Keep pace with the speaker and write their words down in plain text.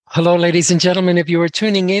Hello, ladies and gentlemen. If you are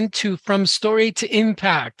tuning in to From Story to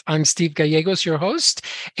Impact, I'm Steve Gallegos, your host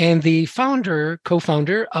and the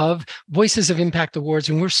co-founder of Voices of Impact Awards.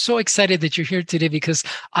 And we're so excited that you're here today because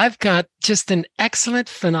I've got just an excellent,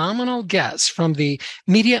 phenomenal guest from the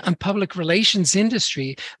media and public relations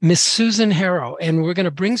industry, Miss Susan Harrow. And we're going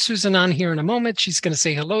to bring Susan on here in a moment. She's going to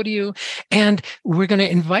say hello to you. And we're going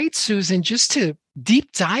to invite Susan just to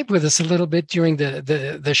deep dive with us a little bit during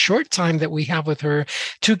the short time that we have with her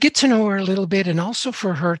to get to know her a little bit, and also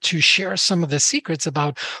for her to share some of the secrets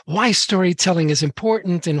about why storytelling is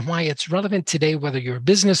important and why it's relevant today, whether you're a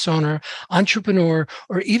business owner, entrepreneur,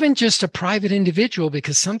 or even just a private individual,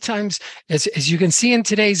 because sometimes, as you can see in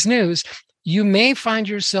today's news, you may find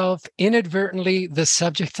yourself inadvertently the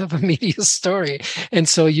subject of a media story. And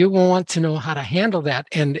so you will want to know how to handle that.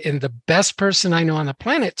 And the best person I know on the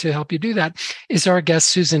planet to help you do that is our guest,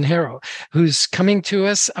 Susan Harrow, who's coming to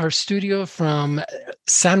us, our studio from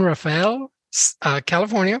San Rafael,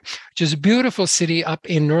 California, which is a beautiful city up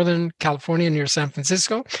in Northern California near San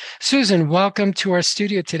Francisco. Susan, welcome to our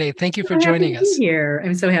studio today. Thank you for joining us. Here.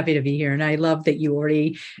 I'm so happy to be here. And I love that you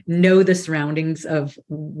already know the surroundings of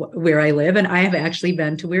where I live. And I have actually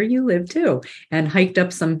been to where you live too, and hiked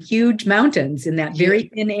up some huge mountains in that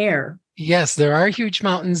very thin air. Yes, there are huge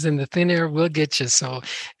mountains and the thin air will get you. So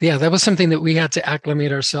yeah, that was something that we had to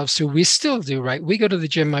acclimate ourselves to. We still do, right? We go to the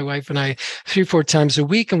gym, my wife and I, 3-4 times a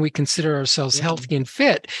week, and we consider ourselves healthy and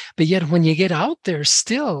fit. But yet when you get out there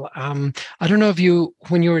still, I don't know if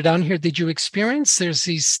when you were down here, did you experience, there's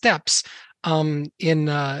these steps that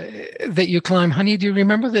you climb. Honey, do you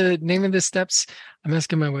remember the name of the steps? I'm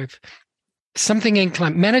asking my wife. Something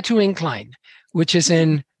incline, Manitou Incline, which is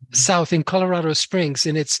in south in Colorado Springs,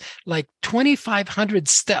 and it's like 2,500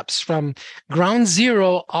 steps from ground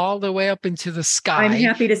zero all the way up into the sky. I'm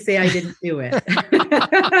happy to say I didn't do it.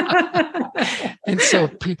 And so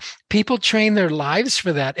people train their lives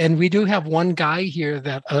for that. And we do have one guy here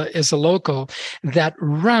that is a local that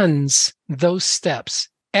runs those steps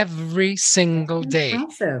every single day.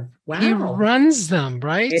 Impressive. Wow. He runs them,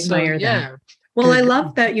 right? I admire that. Well, I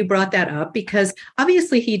love that you brought that up, because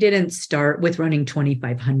obviously he didn't start with running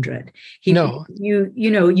 2,500. No,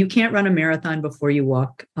 you can't run a marathon before you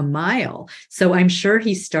walk a mile. So I'm sure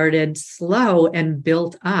he started slow and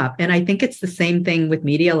built up. And I think it's the same thing with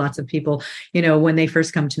media. Lots of people, when they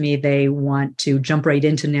first come to me, they want to jump right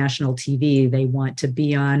into national TV. They want to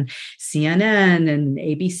be on CNN and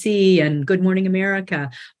ABC and Good Morning America.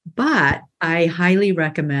 But I highly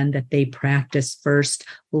recommend that they practice first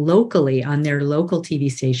locally on their local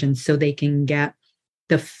TV stations so they can get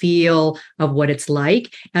the feel of what it's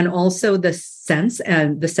like, and also the sense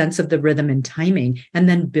of the rhythm and timing, and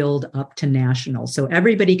then build up to national. So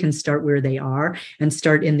everybody can start where they are and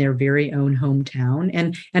start in their very own hometown.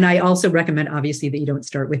 And I also recommend, obviously, that you don't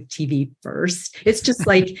start with TV first. It's just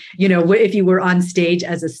like, if you were on stage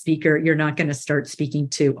as a speaker, you're not going to start speaking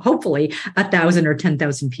to, hopefully, 1,000 or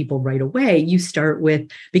 10,000 people right away. You start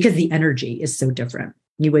with, because the energy is so different.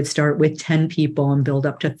 You would start with 10 people and build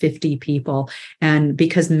up to 50 people. And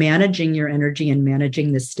because managing your energy and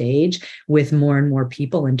managing the stage with more and more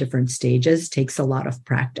people in different stages takes a lot of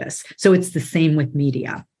practice. So it's the same with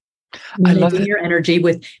media. Managing your energy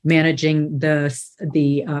with managing the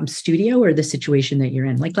studio or the situation that you're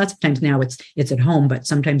in. Like lots of times now it's at home, but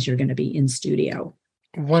sometimes you're going to be in studio.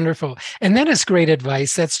 Wonderful. And that is great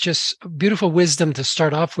advice. That's just beautiful wisdom to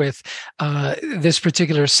start off with this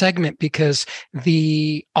particular segment, because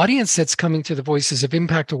the audience that's coming to the Voices of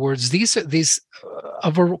Impact Awards, these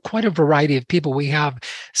quite a variety of people. We have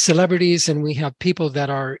celebrities and we have people that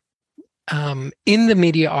are in the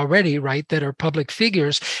media already, right, that are public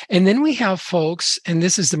figures. And then we have folks, and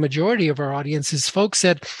this is the majority of our audience, is folks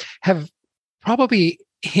that have probably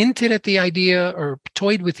hinted at the idea or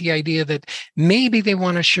toyed with the idea that maybe they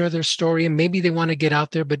want to share their story and maybe they want to get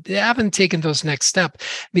out there, but they haven't taken those next step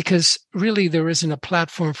because really there isn't a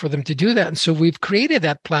platform for them to do that. And so we've created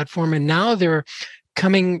that platform, and now they're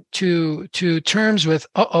coming to terms with,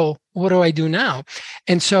 what do I do now?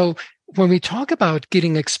 And so when we talk about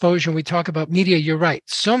getting exposure, we talk about media, you're right.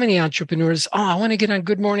 So many entrepreneurs, I want to get on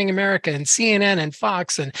Good Morning America and CNN and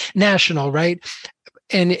Fox and National, right?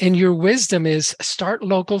 And your wisdom is start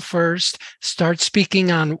local first, start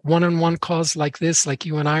speaking on one-on-one calls like this, like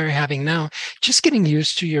you and I are having now, just getting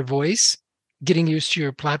used to your voice, getting used to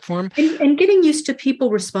your platform. And getting used to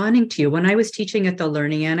people responding to you. When I was teaching at the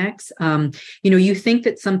Learning Annex, you think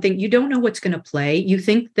that something, you don't know what's going to play. You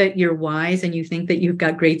think that you're wise and you think that you've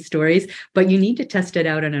got great stories, but you need to test it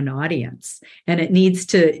out in an audience. And it needs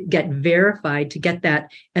to get verified to get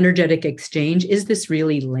that energetic exchange. Is this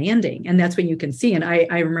really landing? And that's when you can see. And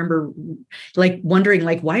I remember like wondering,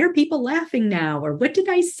 like, why are people laughing now? Or what did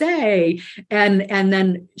I say? And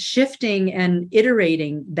then shifting and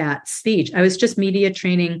iterating that speech. I was just media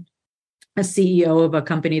training a CEO of a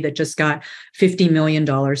company that just got $50 million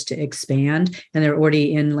to expand. And they're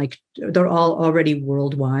already they're all already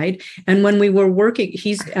worldwide. And when we were working,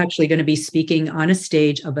 he's actually going to be speaking on a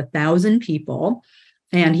stage of 1,000 people.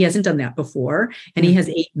 And he hasn't done that before. And he has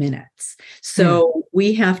 8 minutes. So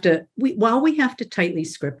we have to tightly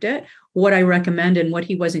script it, what I recommend and what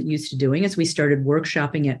he wasn't used to doing is we started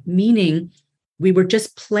workshopping it, meaning we were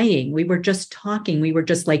just playing. We were just talking. We were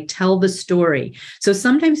just like, tell the story. So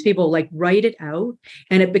sometimes people like write it out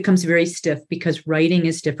and it becomes very stiff because writing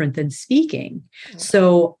is different than speaking.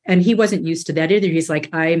 So, and he wasn't used to that either. He's like,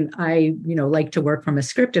 I like to work from a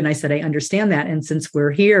script. And I said, I understand that. And since we're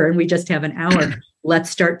here and we just have an hour, let's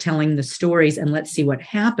start telling the stories and let's see what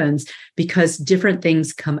happens, because different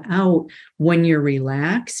things come out when you're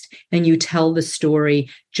relaxed and you tell the story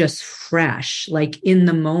just fresh, like in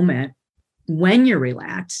the moment, when you're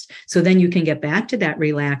relaxed. So then you can get back to that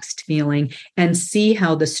relaxed feeling and see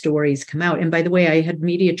how the stories come out. And by the way, I had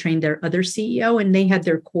media trained their other CEO and they had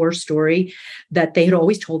their core story that they had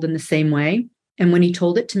always told in the same way. And when he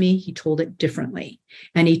told it to me, he told it differently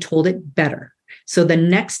and he told it better. So the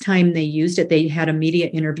next time they used it, they had a media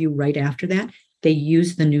interview right after that. They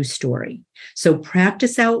used the new story. So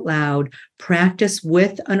practice out loud, practice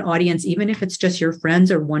with an audience, even if it's just your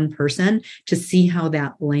friends or one person, to see how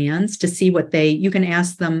that lands, to see what you can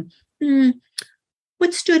ask them,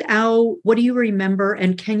 what stood out? What do you remember?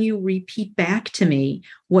 And can you repeat back to me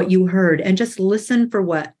what you heard? And just listen for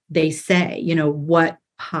what they say, what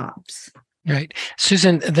pops. Right.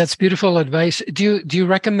 Susan, that's beautiful advice. Do you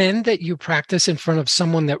recommend that you practice in front of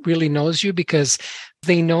someone that really knows you because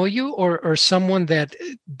they know you, or someone that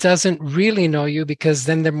doesn't really know you because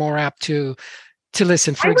then they're more apt to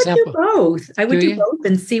listen, for example? I would do both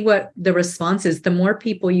and see what the response is. The more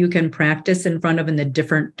people you can practice in front of in the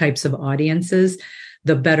different types of audiences,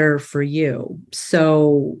 the better for you.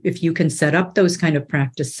 So if you can set up those kind of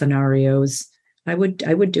practice scenarios, I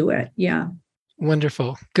would do it. Yeah.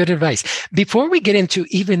 Wonderful. Good advice. Before we get into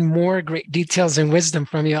even more great details and wisdom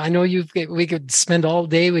from you, I know we could spend all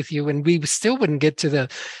day with you and we still wouldn't get to the,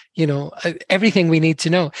 everything we need to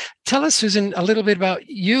know. Tell us, Susan, a little bit about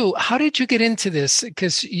you. How did you get into this?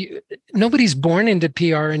 Because nobody's born into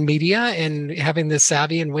PR and media and having the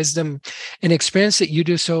savvy and wisdom and experience that you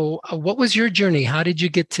do. So what was your journey? How did you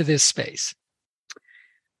get to this space?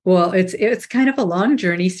 Well, it's kind of a long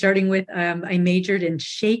journey, starting with I majored in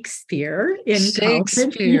Shakespeare in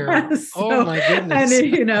college. Yes, oh my goodness!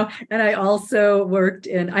 And I also worked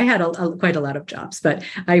I had quite a lot of jobs, but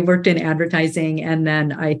I worked in advertising, and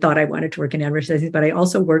then I thought I wanted to work in advertising, but I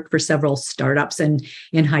also worked for several startups and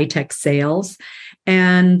in high tech sales,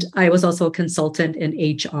 and I was also a consultant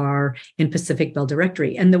in HR in Pacific Bell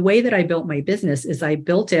Directory. And the way that I built my business is I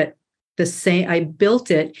built it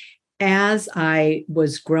as I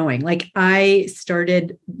was growing. Like I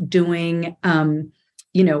started doing,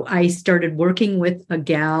 I started working with a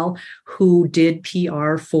gal who did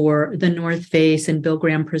PR for the North Face and Bill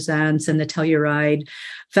Graham Presents and the Telluride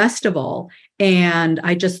Festival. And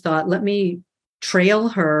I just thought, let me trail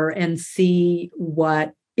her and see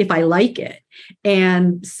if I like it.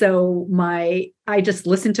 And so I just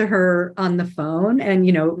listened to her on the phone, and,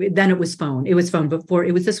 then it was phone. It was phone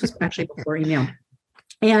before this was actually before email.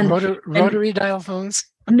 And rotary dial phones?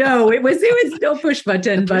 No, it was still push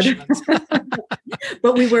button, but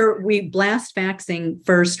we blast faxing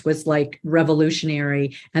first was like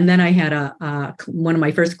revolutionary. And then I had one of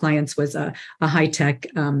my first clients was a high-tech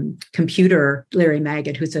computer, Larry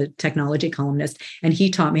Maggot, who's a technology columnist. And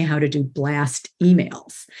he taught me how to do blast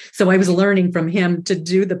emails. So I was learning from him to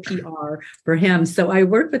do the PR for him. So I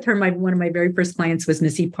worked with her. One of my very first clients was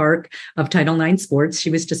Missy Park of Title IX Sports.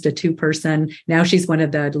 She was just a 2-person. Now she's one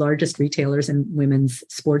of the largest retailers in women's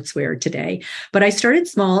sportswear today. But I started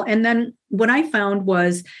small. And then what I found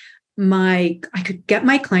was I could get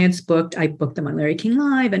my clients booked. I booked them on Larry King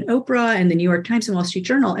Live and Oprah and the New York Times and Wall Street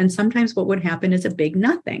Journal. And sometimes what would happen is a big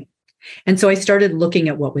nothing. And so I started looking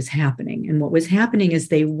at what was happening. And what was happening is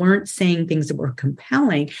they weren't saying things that were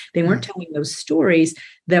compelling. They weren't telling those stories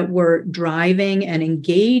that were driving and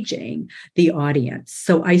engaging the audience.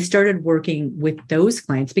 So I started working with those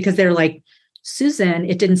clients because they're like, Susan,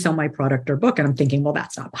 it didn't sell my product or book. And I'm thinking, well,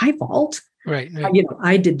 that's not my fault. Right.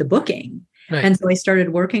 I did the booking. Right. And so I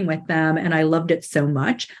started working with them and I loved it so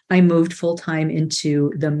much. I moved full-time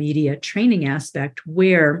into the media training aspect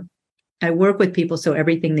where I work with people so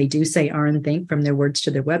everything they do, say, are, and think, from their words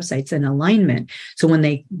to their websites, in alignment. So when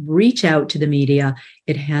they reach out to the media,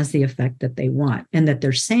 it has the effect that they want and that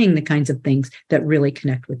they're saying the kinds of things that really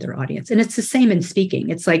connect with their audience. And it's the same in speaking.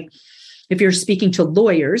 It's like if you're speaking to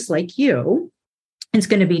lawyers like you, it's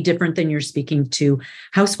going to be different than you're speaking to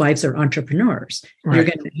housewives or entrepreneurs. Right. You're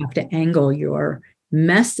going to have to angle your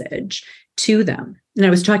message to them. And I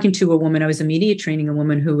was talking to a woman, I was a media training a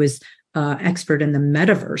woman who was expert in the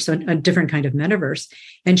metaverse, a different kind of metaverse.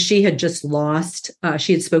 And she had just lost,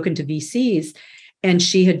 she had spoken to VCs and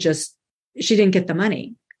she didn't get the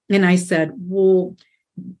money. And I said, well,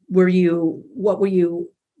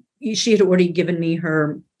 she had already given me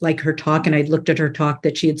her talk, and I looked at her talk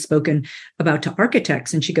that she had spoken about to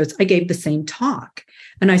architects. And she goes, I gave the same talk.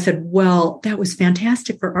 And I said, well, that was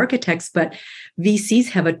fantastic for architects, but VCs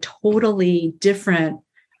have a totally different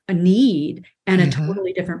need and a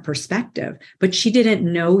totally different perspective. But she didn't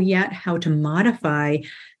know yet how to modify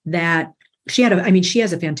that. She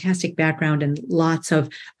has a fantastic background and lots of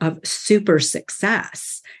super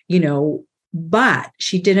success, but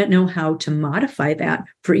she didn't know how to modify that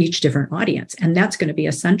for each different audience. And that's going to be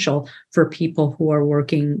essential for people who are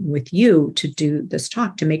working with you to do this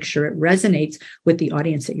talk, to make sure it resonates with the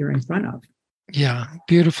audience that you're in front of. Yeah,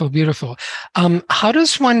 beautiful, beautiful. How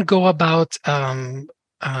does one go about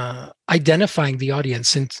identifying the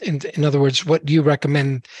audience? In other words, what do you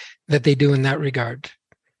recommend that they do in that regard?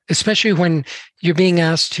 Especially when you're being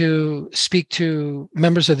asked to speak to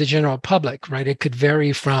members of the general public, right? It could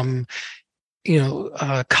vary from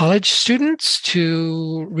college students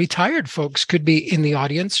to retired folks could be in the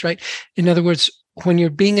audience, right? In other words, when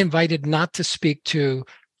you're being invited not to speak to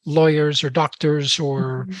lawyers or doctors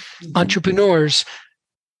or entrepreneurs,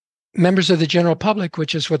 members of the general public,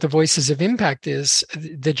 which is what the Voices of Impact is,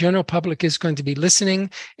 the general public is going to be listening.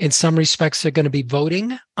 In some respects, they're going to be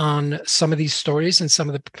voting on some of these stories and some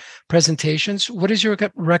of the presentations. What is your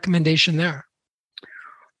recommendation there?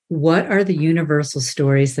 What are the universal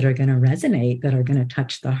stories that are going to resonate, that are going to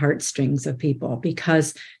touch the heartstrings of people?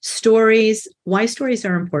 Because why stories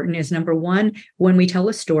are important is, number one, when we tell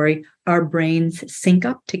a story, our brains sync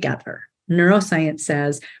up together. Neuroscience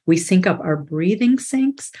says we sync up, our breathing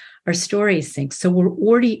syncs, our stories sync. So we're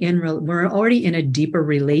already in a deeper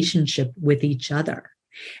relationship with each other.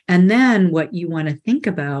 And then what you want to think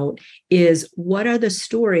about is, what are the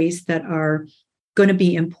stories that are going to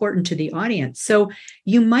be important to the audience? So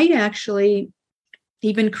you might actually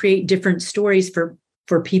even create different stories for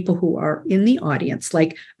people who are in the audience.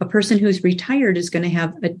 Like a person who's retired is going to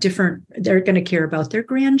have they're going to care about their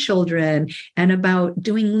grandchildren and about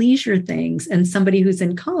doing leisure things. And somebody who's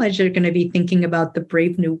in college, they're going to be thinking about the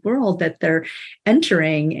brave new world that they're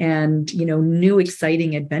entering and, new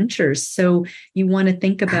exciting adventures. So you want to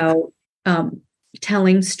think about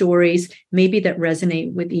telling stories maybe that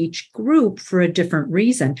resonate with each group for a different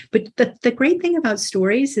reason. But the great thing about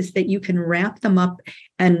stories is that you can wrap them up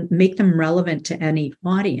and make them relevant to any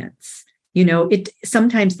audience.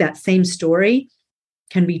 Sometimes that same story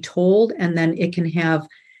can be told, and then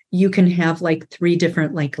you can have like 3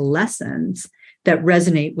 different lessons that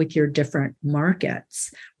resonate with your different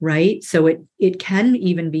markets, right? So it can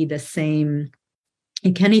even be the same.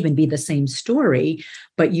 It can even be the same story,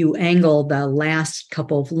 but you angle the last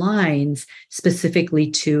couple of lines specifically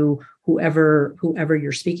to whoever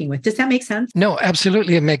you're speaking with. Does that make sense? No,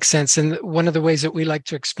 absolutely. It makes sense. And one of the ways that we like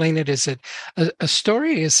to explain it is that a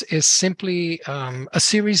story is simply a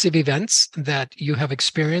series of events that you have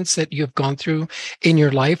experienced, that you've gone through in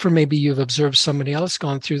your life, or maybe you've observed somebody else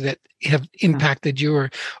gone through that have impacted you or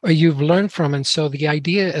you've learned from. And so the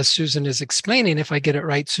idea, as Susan is explaining, if I get it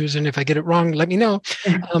right, Susan, if I get it wrong, let me know.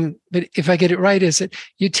 But if I get it right, is that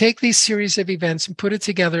you take these series of events and put it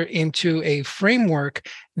together into a framework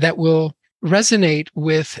that will resonate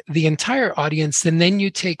with the entire audience. And then you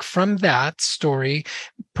take from that story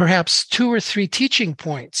perhaps 2 or 3 teaching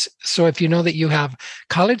points. So if you know that you have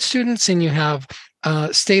college students and you have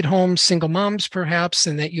stay-at-home single moms, perhaps,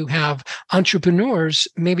 and that you have entrepreneurs,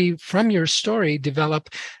 maybe from your story, develop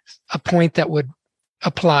a point that would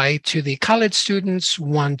apply to the college students,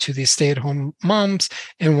 one to the stay-at-home moms,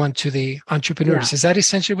 and one to the entrepreneurs. Yeah. Is that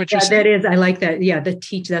essentially what you're saying? That is. I like that. Yeah,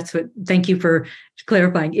 thank you for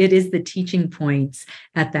clarifying. It is the teaching points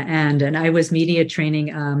at the end. And I was media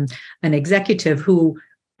training an executive who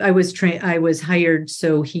I was hired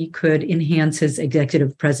so he could enhance his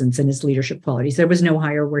executive presence and his leadership qualities. There was no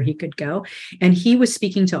higher where he could go. And he was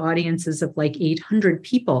speaking to audiences of like 800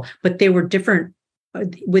 people, but they were different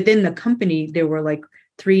within the company. There were like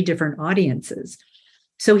 3 different audiences.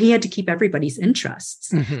 So he had to keep everybody's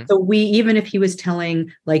interests. Mm-hmm. So even if he was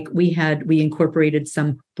telling, like we incorporated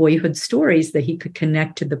some boyhood stories that he could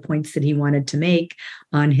connect to the points that he wanted to make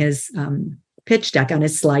on his pitch deck, on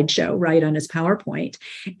his slideshow, right, on his PowerPoint,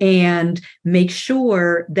 and make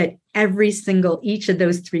sure that each of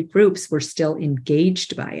those 3 groups were still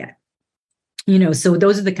engaged by it. So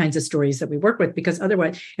those are the kinds of stories that we work with, because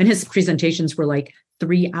otherwise, and his presentations were like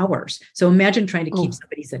 3 hours. So imagine trying to keep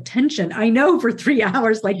somebody's attention. I know, for 3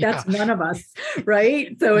 hours, like that's none of us,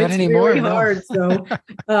 right? So Not it's anymore, really hard. So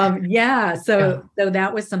So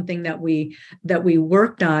that was something that we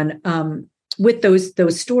worked on with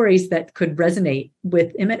those stories that could resonate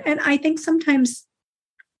with him. And I think sometimes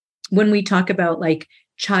when we talk about like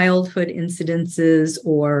childhood incidences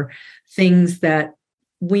or things that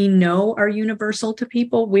we know are universal to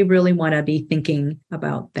people, we really want to be thinking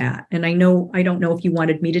about that. And I don't know if you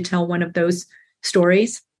wanted me to tell one of those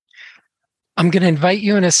stories. I'm going to invite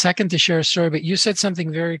you in a second to share a story, but you said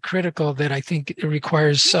something very critical that I think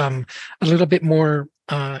requires a little bit more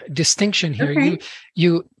distinction here. Okay.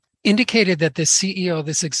 You indicated that the CEO,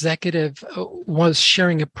 this executive, was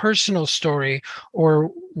sharing a personal story,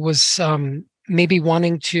 or was maybe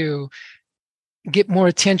wanting to get more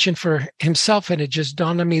attention for himself. And it just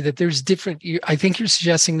dawned on me that there's I think you're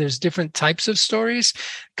suggesting there's different types of stories,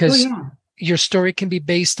 because your story can be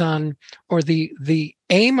based on, or the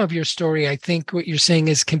aim of your story, I think what you're saying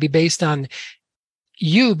is, can be based on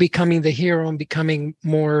you becoming the hero and becoming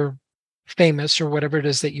more famous or whatever it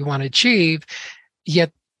is that you want to achieve.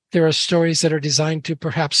 Yet there are stories that are designed to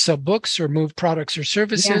perhaps sell books or move products or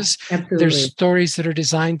services. Yeah, there's stories that are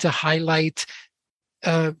designed to highlight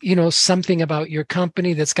something about your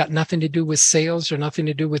company that's got nothing to do with sales or nothing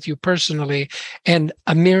to do with you personally, and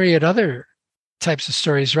a myriad other types of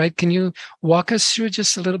stories, right? Can you walk us through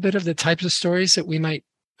just a little bit of the types of stories that we might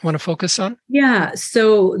want to focus on? Yeah.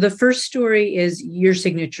 So the first story is your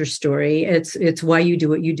signature story. It's why you do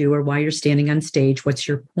what you do, or why you're standing on stage. What's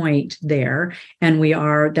your point there? And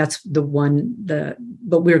that's the one,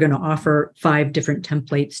 but we're going to offer 5 different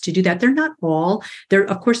templates to do that. They're not all there.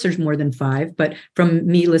 Of course, there's more than 5, but from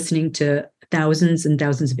me listening to thousands and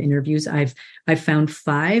thousands of interviews, I've found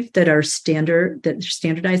 5 that are standardized,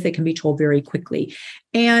 that can be told very quickly.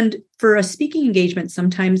 And for a speaking engagement,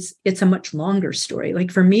 sometimes it's a much longer story.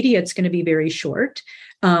 Like for media, it's going to be very short.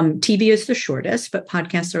 TV is the shortest, but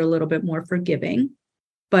podcasts are a little bit more forgiving.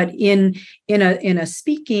 But in a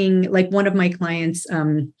speaking, like one of my clients,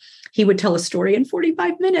 he would tell a story in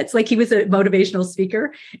 45 minutes. Like he was a motivational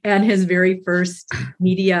speaker, and his very first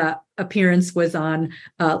media appearance was on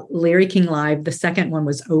Larry King Live. The second one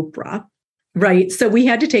was Oprah. Right. So we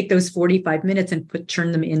had to take those 45 minutes and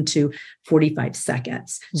turn them into 45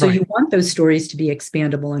 seconds. So you want those stories to be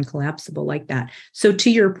expandable and collapsible like that. So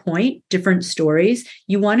to your point, different stories,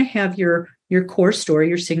 you want to have your core story,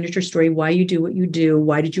 your signature story, why you do what you do.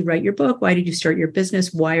 Why did you write your book? Why did you start your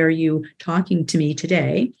business? Why are you talking to me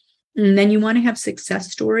today? And then you want to have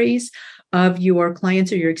success stories of your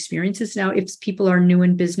clients or your experiences. Now, if people are new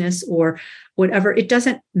in business or whatever, it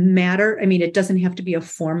doesn't matter. I mean, it doesn't have to be a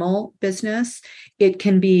formal business. It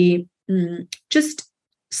can be just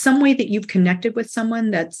some way that you've connected with someone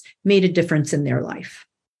that's made a difference in their life.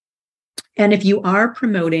 And if you are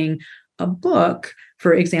promoting a book,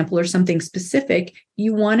 for example, or something specific,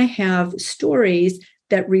 you want to have stories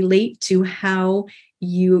that relate to how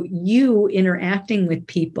you interacting with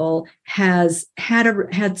people has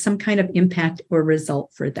had some kind of impact or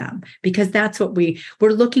result for them, because that's what we're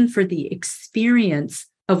looking for, the experience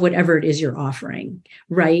of whatever it is you're offering,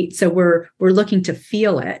 right? So we're looking to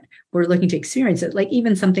feel it. We're looking to experience it. Like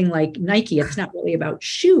even something like Nike, it's not really about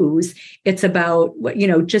shoes. It's about what,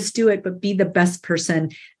 just do it, but be the best person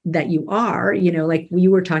that you are. Like we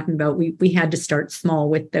were talking about, we had to start small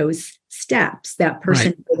with those steps. That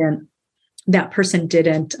person didn't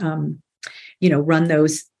run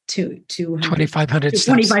those to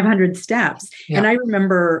 2,500 steps. Yeah. And I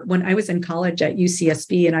remember when I was in college at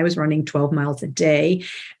UCSB and I was running 12 miles a day.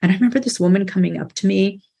 And I remember this woman coming up to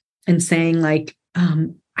me and saying like,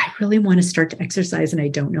 I really want to start to exercise and I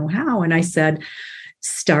don't know how. And I said,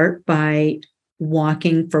 start by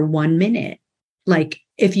walking for 1 minute. Like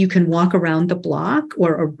if you can walk around the block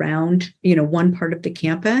or around, one part of the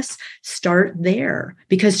campus, start there,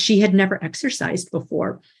 because she had never exercised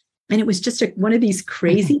before. And it was just one of these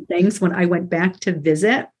crazy things when I went back to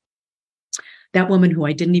visit that woman who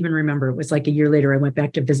I didn't even remember, it was like a year later, I went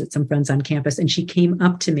back to visit some friends on campus, and she came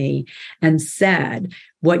up to me and said,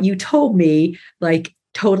 what you told me, like,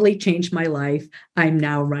 totally changed my life. I'm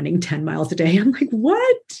now running 10 miles a day. I'm like,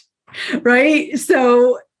 what? Right.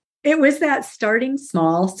 So it was that starting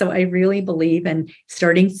small. So I really believe in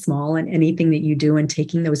starting small in anything that you do and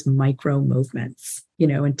taking those micro movements,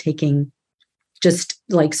 and taking, just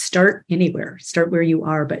like, start anywhere, start where you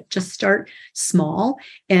are, but just start small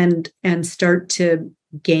and start to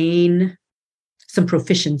gain some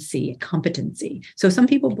proficiency and competency. So some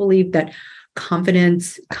people believe that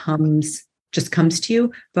confidence comes to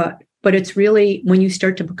you, but it's really when you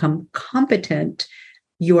start to become competent,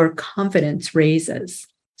 your confidence raises.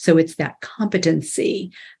 So it's that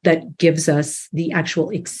competency that gives us the actual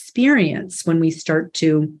experience when we start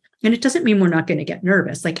to, and it doesn't mean we're not going to get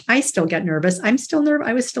nervous. Like, I still get nervous. I'm still nervous.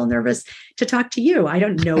 I was still nervous to talk to you. I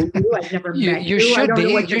don't know you. I've never met you. You I don't should be.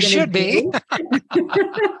 know what You should be.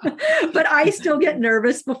 But I still get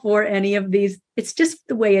nervous before any of these. It's just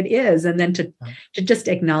the way it is. And then to just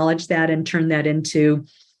acknowledge that and turn that into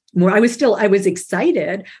more. I was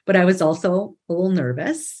excited, but I was also a little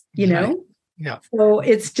nervous, Right. Yeah. So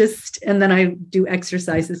it's just, and then I do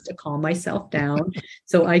exercises to calm myself down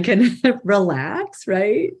so I can relax,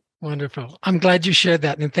 right? Wonderful. I'm glad you shared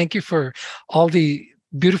that. And thank you for all the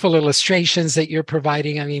beautiful illustrations that you're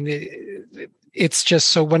providing. I mean, it's just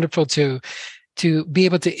so wonderful to be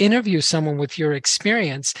able to interview someone with your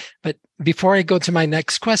experience. But before I go to my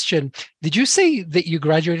next question, did you say that you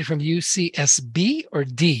graduated from UCSB or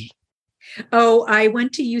D? Oh, I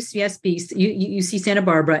went to UCSB, UC Santa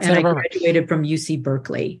Barbara, and I graduated from UC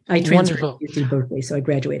Berkeley. I transferred to UC Berkeley, so I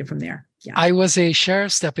graduated from there. Yeah. I was a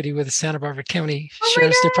sheriff's deputy with the Santa Barbara County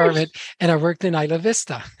Sheriff's Department, and I worked in Isla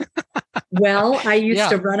Vista. Well, I used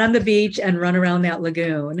to run on the beach and run around that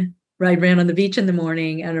lagoon. I ran on the beach in the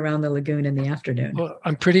morning and around the lagoon in the afternoon. Well,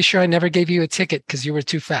 I'm pretty sure I never gave you a ticket because you were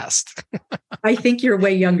too fast. I think you're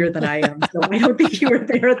way younger than I am, so I don't think you were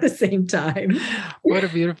there at the same time. What a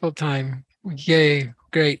beautiful time. Yay.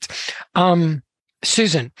 Great.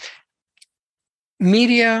 Susan,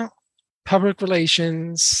 media, public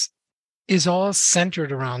relations is all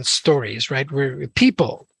centered around stories, right? We're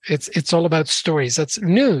people. It's all about stories. That's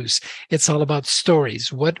news. It's all about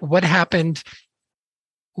stories. What happened?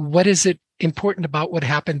 What is it important about what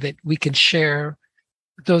happened that we can share?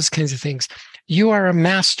 Those kinds of things. You are a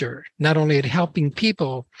master, not only at helping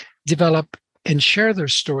people develop and share their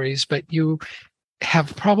stories, but you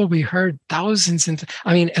have probably heard thousands.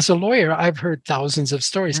 As a lawyer, I've heard thousands of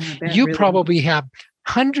stories. You really probably have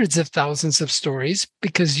hundreds of thousands of stories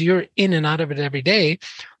because you're in and out of it every day,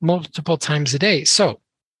 multiple times a day. So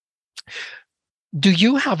do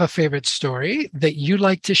you have a favorite story that you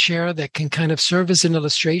like to share that can kind of serve as an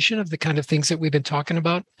illustration of the kind of things that we've been talking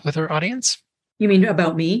about with our audience? You mean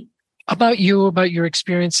about me? About you, about your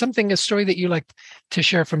experience, a story that you like to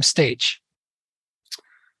share from stage.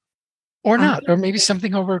 Or not, or maybe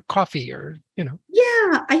something over coffee or,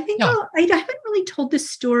 Yeah, I think I haven't really told this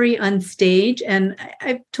story on stage, and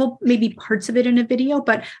I've told maybe parts of it in a video,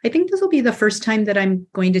 but I think this will be the first time that I'm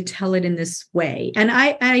going to tell it in this way. And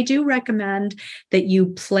I do recommend that you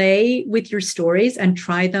play with your stories and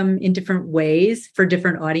try them in different ways for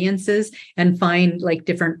different audiences and find like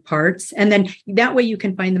different parts. And then that way you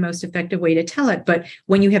can find the most effective way to tell it. But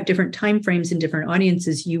when you have different time frames and different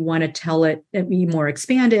audiences, you want to tell it be more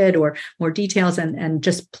expanded or more details and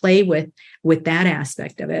just play with that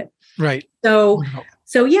aspect of it. Right. So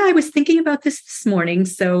yeah, I was thinking about this morning.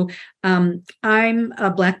 So I'm a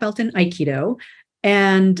black belt in Aikido.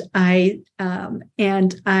 And I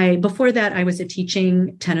before that, I was a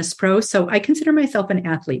teaching tennis pro. So I consider myself an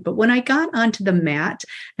athlete. But when I got onto the mat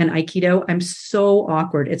and Aikido, I'm so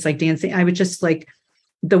awkward. It's like dancing. I would just like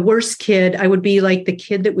the worst kid. I would be like the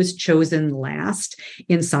kid that was chosen last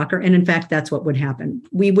in soccer. And in fact, that's what would happen.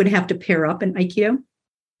 We would have to pair up in Aikido.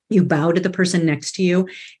 You bow to the person next to you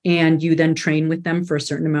and you then train with them for a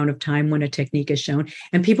certain amount of time when a technique is shown.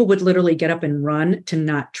 And people would literally get up and run to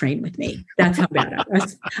not train with me. That's how bad I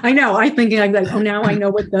was. I know. I'm thinking, I'm like, oh, now I know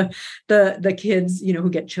what the kids, who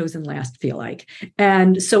get chosen last feel like.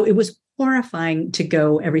 And so it was horrifying to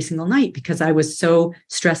go every single night because I was so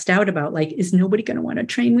stressed out about like, is nobody going to want to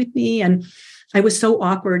train with me? And I was so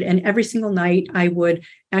awkward. And every single night I would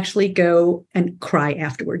actually go and cry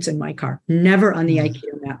afterwards in my car, never on the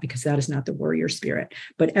Aikido mat, because that is not the warrior spirit.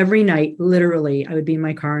 But every night, literally, I would be in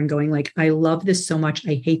my car and going like, I love this so much.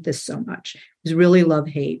 I hate this so much. It was really love,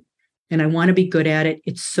 hate. And I want to be good at it.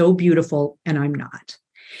 It's so beautiful. And I'm not.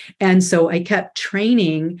 And so I kept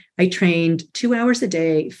training. I trained 2 hours a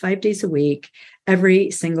day, 5 days a week,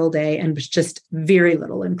 every single day, and was just very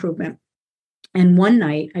little improvement. And one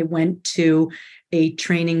night I went to a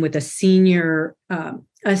training with a senior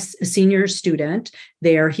student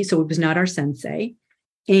there. So it was not our sensei.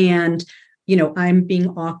 And, I'm being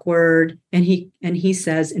awkward. And he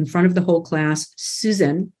says in front of the whole class,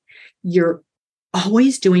 Susan, you're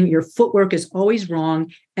always doing, your footwork is always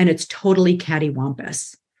wrong. And it's totally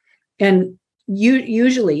cattywampus. And you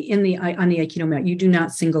usually on the Aikido mat, you do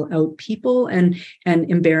not single out people and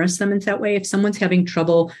embarrass them in that way. If someone's having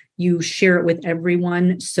trouble, you share it with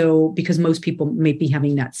everyone. So because most people may be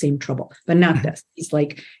having that same trouble, but not this. He's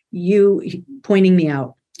like, you pointing me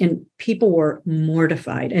out. And people were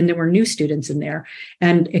mortified. And there were new students in there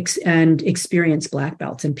and experienced black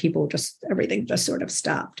belts, and everything just sort of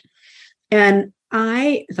stopped. And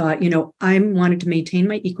I thought, I wanted to maintain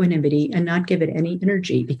my equanimity and not give it any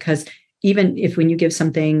energy, because even if when you give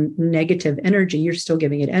something negative energy, you're still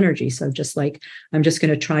giving it energy. So just like, I'm just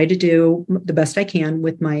going to try to do the best I can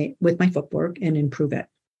with my footwork and improve it.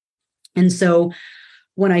 And so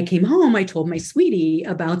when I came home, I told my sweetie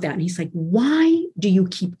about that. And he's like, why do you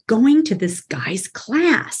keep going to this guy's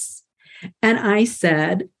class? And I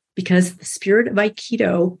said, because the spirit of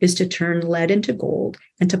Aikido is to turn lead into gold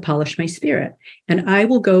and to polish my spirit. And I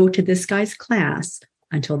will go to this guy's class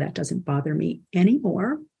until that doesn't bother me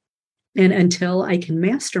anymore. And until I can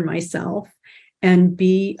master myself and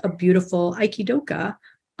be a beautiful Aikidoka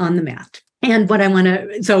on the mat. And what I want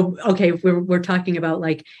to, so, okay, we're talking about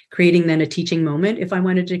like creating then a teaching moment. If I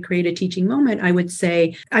wanted to create a teaching moment, I would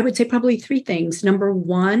say probably three things. Number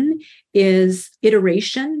one is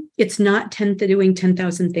iteration. It's not doing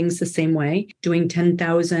 10,000 things the same way, doing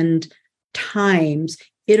 10,000 times,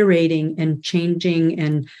 iterating and changing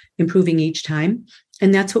and improving each time.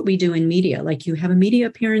 And that's what we do in media. Like you have a media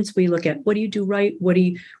appearance, we look at what do you do right? What do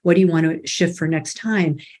you want to shift for next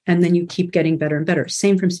time? And then you keep getting better and better.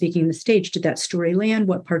 Same from speaking the stage. Did that story land?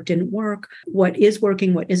 What part didn't work? What is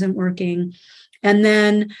working? What isn't working? And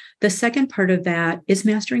then the second part of that is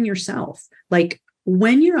mastering yourself. Like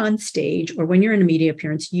when you're on stage or when you're in a media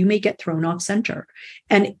appearance, you may get thrown off center.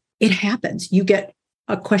 And it happens. You get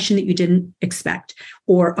a question that you didn't expect,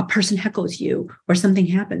 or a person heckles you, or something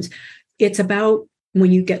happens. It's about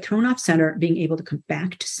when you get thrown off center, being able to come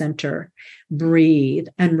back to center, breathe,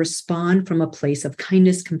 and respond from a place of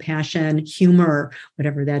kindness, compassion, humor,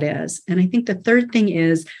 whatever that is. And I think the third thing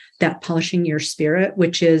is that polishing your spirit,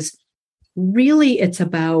 which is really, it's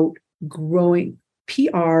about growing.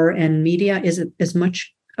 PR and media is as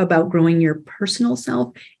much about growing your personal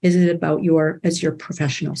self as it about your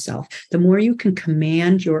professional self. The more you can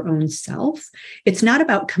command your own self, it's not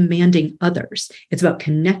about commanding others. It's about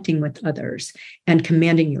connecting with others and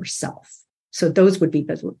commanding yourself. So those would be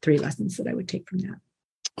the three lessons that I would take from that.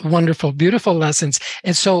 Wonderful, beautiful lessons.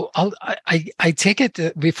 And so I take it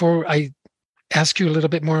that before I ask you a little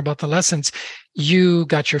bit more about the lessons, you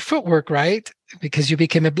got your footwork right because you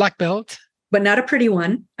became a black belt. But not a pretty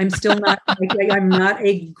one. I'm still not, I'm not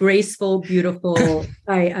a graceful, beautiful,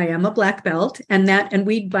 I am a black belt. And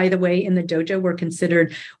we, by the way, in the dojo, we're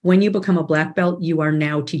considered, when you become a black belt, you are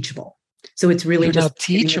now teachable. So it's really You're just now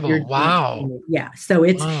teachable. Wow. Yeah. So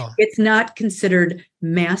it's not considered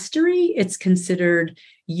mastery. It's considered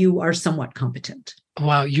you are somewhat competent.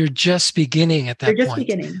 Wow. You're just beginning at that point. You're just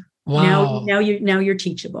beginning. Wow. Now you're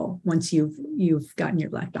teachable once you've gotten your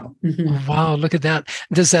black belt. Mm-hmm. Wow. Look at that.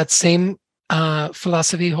 Does that same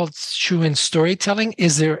philosophy holds true in storytelling?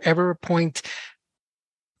 Is there ever a point,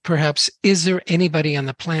 perhaps, is there anybody on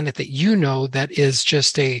the planet that you know that is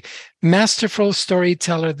just a masterful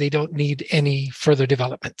storyteller? They don't need any further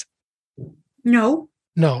development? No.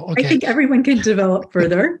 Okay. I think everyone can develop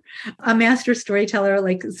further. A master storyteller,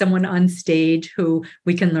 like someone on stage who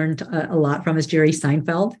we can learn a lot from, is Jerry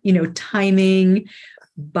Seinfeld. Timing,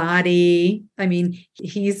 body. I mean,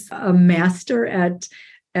 he's a master at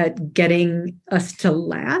getting us to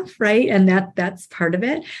laugh, right? And that's part of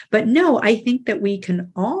it. But no, I think that we can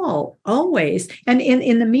all always, and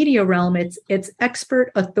in the media realm, it's expert,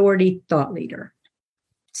 authority, thought leader.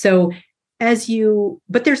 So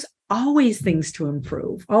but there's always things to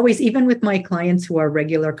improve. Always, even with my clients who are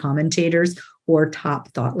regular commentators or top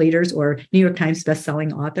thought leaders or New York Times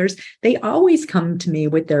bestselling authors, they always come to me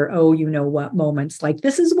with their, what moments, like,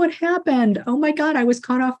 this is what happened. Oh my God, I was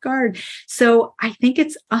caught off guard. So I think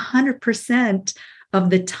it's 100% of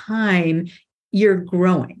the time you're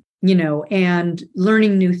growing, and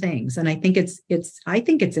learning new things. And I think it's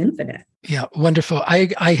infinite. Yeah, wonderful.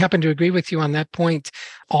 I happen to agree with you on that point,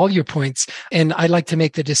 all your points. And I like to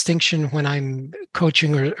make the distinction when I'm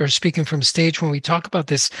coaching or speaking from stage, when we talk about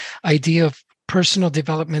this idea of personal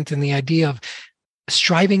development and the idea of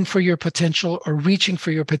striving for your potential or reaching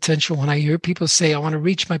for your potential. When I hear people say, I want to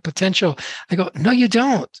reach my potential, I go, no, you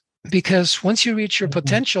don't. Because once you reach your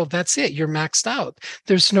potential, that's it. You're maxed out.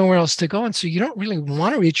 There's nowhere else to go. And so you don't really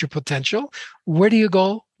want to reach your potential. Where do you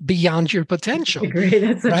go beyond your potential? Great.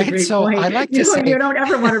 That's such a great so point. I like to say, you don't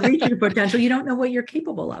ever want to reach your potential. You don't know what you're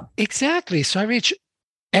capable of. Exactly. So I reach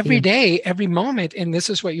every day, every moment. And this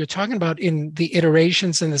is what you're talking about in the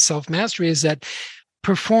iterations and the self-mastery, is that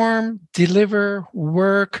perform, deliver,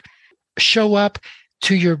 work, show up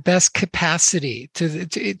to your best capacity, to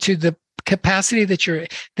the capacity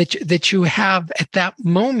that you have at that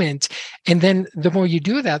moment. And then the more you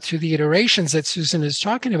do that through the iterations that Susan is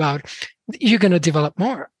talking about, you're going to develop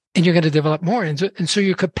more. And you're going to develop more. And so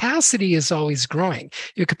your capacity is always growing.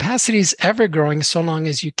 Your capacity is ever growing so long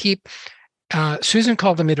as you keep, Susan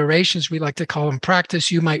called them iterations. We like to call them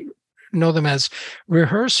practice. You might know them as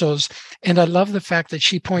rehearsals. And I love the fact that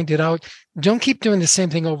she pointed out, don't keep doing the same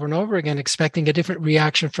thing over and over again, expecting a different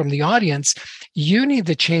reaction from the audience. You need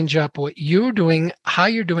to change up what you're doing, how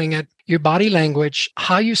you're doing it, your body language,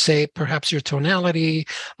 how you say it, perhaps your tonality.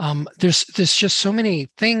 There's just so many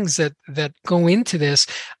things that go into this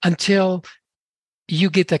until you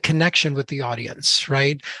get the connection with the audience,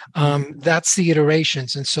 right? That's the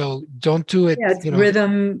iterations. And so don't do it. Yeah, it's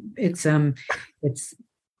rhythm. It's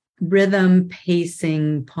rhythm,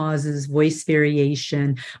 pacing, pauses, voice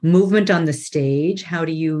variation, movement on the stage. How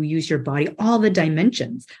do you use your body? All the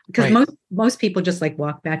dimensions, because most people just like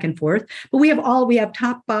walk back and forth, but we have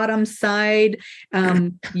top, bottom, side,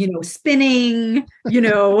 spinning,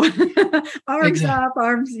 arms up,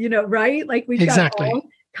 arms, right? Like we've got all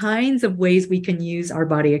kinds of ways we can use our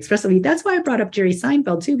body expressively. That's why I brought up Jerry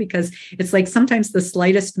Seinfeld too, because it's like sometimes the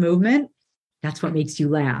slightest movement, that's what makes you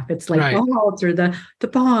laugh. It's like the halt or the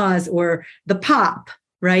pause or the pop,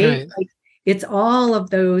 right? Like it's all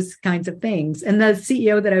of those kinds of things. And the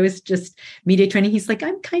CEO that I was just media training, he's like,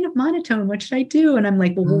 I'm kind of monotone. What should I do? And I'm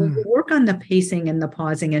like, well, we'll work on the pacing and the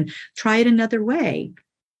pausing and try it another way.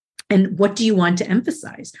 And what do you want to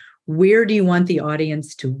emphasize? Where do you want the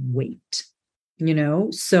audience to wait?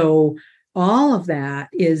 So all of that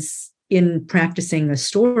is in practicing a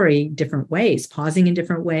story different ways, pausing in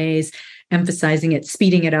different ways, emphasizing it,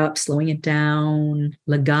 speeding it up, slowing it down,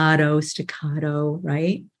 legato, staccato,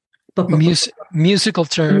 right? Musical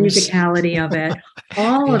terms. The musicality of it.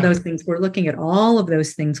 All of those things. We're looking at all of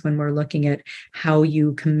those things when we're looking at how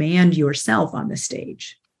you command yourself on the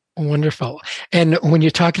stage. Wonderful. And when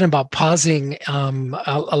you're talking about pausing,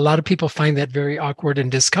 a lot of people find that very awkward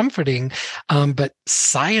and discomforting. But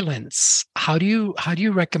silence, how do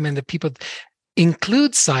you recommend that people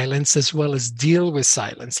include silence as well as deal with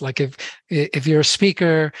silence? Like if you're a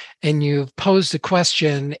speaker and you've posed a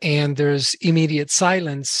question and there's immediate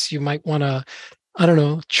silence, you might want to,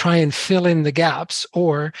 try and fill in the gaps.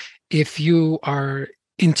 Or if you are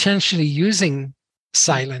intentionally using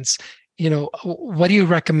silence, what do you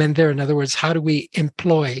recommend there? In other words, how do we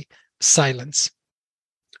employ silence?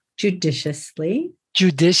 Judiciously.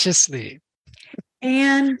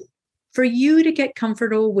 And for you to get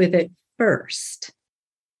comfortable with it first.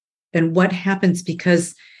 And what happens,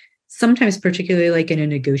 because sometimes, particularly like in a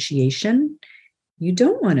negotiation, you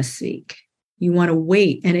don't want to speak. You want to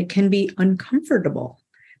wait, and it can be uncomfortable.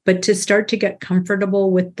 But to start to get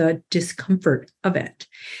comfortable with the discomfort of it.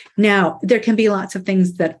 Now, there can be lots of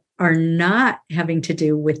things that are not having to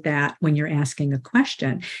do with that when you're asking a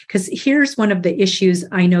question. Because here's one of the issues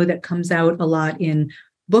I know that comes out a lot in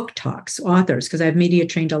book talks, authors, because I've media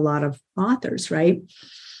trained a lot of authors, right?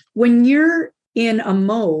 When you're in a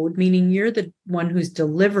mode, meaning you're the one who's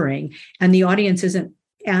delivering and the audience isn't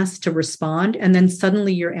asked to respond, and then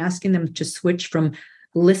suddenly you're asking them to switch from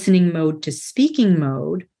listening mode to speaking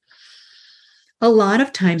mode, a lot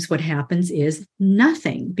of times what happens is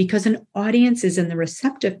nothing, because an audience is in the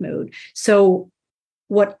receptive mode. So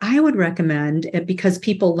what I would recommend, because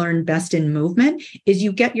people learn best in movement, is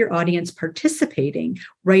you get your audience participating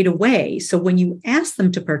right away. So when you ask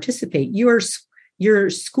them to participate, you're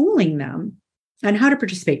schooling them on how to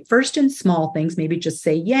participate, first in small things, maybe just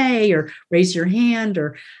say yay or raise your hand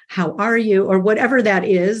or how are you, or whatever that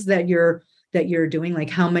is that you're doing, like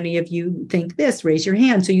how many of you think this, raise your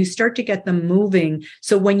hand. So you start to get them moving.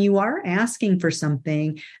 So when you are asking for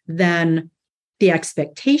something, then the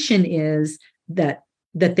expectation is that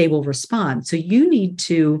they will respond. So you need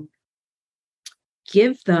to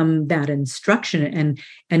give them that instruction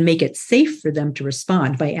and make it safe for them to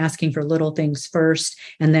respond by asking for little things first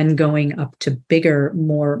and then going up to bigger,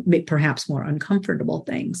 perhaps more uncomfortable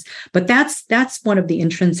things. But that's one of the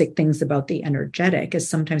intrinsic things about the energetic, is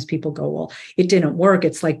sometimes people go, well, it didn't work.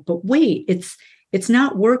 It's like, but wait, it's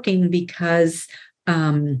not working because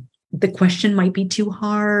the question might be too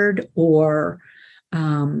hard, or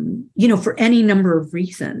for any number of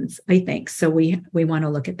reasons, I think. So we want to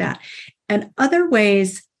look at that. And other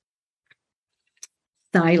ways,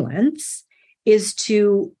 silence is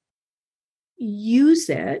to use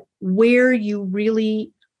it where you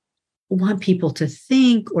really want people to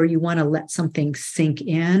think, or you want to let something sink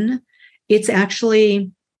in. It's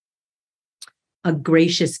actually a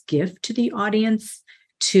gracious gift to the audience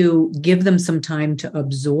to give them some time to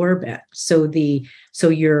absorb it. So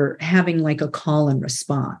you're having like a call and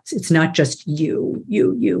response. It's not just you,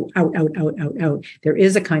 out, out, out, out, out. There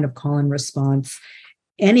is a kind of call and response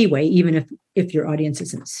anyway, even if your audience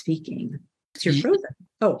isn't speaking. You're frozen.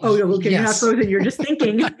 Oh, okay. Yes. You're not frozen. You're just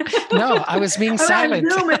thinking. No, I was being silent.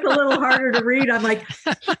 On Zoom, it's a little harder to read. I'm like,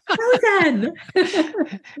 frozen.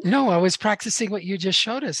 No, I was practicing what you just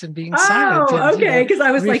showed us and being silent. Oh, okay. Because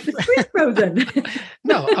I was like, the screen's frozen.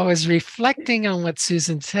 No, I was reflecting on what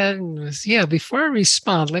Susan said and was, before I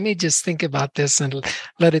respond, let me just think about this and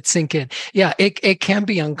let it sink in. Yeah, it can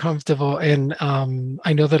be uncomfortable. And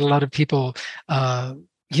I know that a lot of people,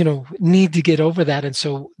 need to get over that. And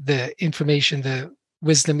so the information, the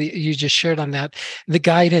wisdom that you just shared on that, the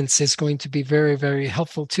guidance is going to be very, very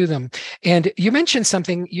helpful to them. And you mentioned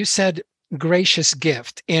something, you said gracious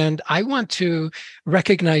gift. And I want to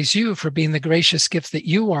recognize you for being the gracious gift that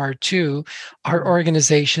you are to our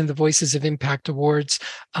organization, the Voices of Impact Awards,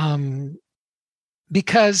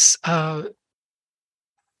 because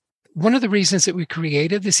one of the reasons that we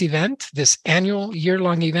created this event, this annual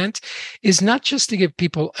year-long event, is not just to give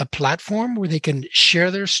people a platform where they can share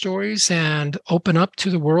their stories and open up to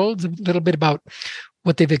the world a little bit about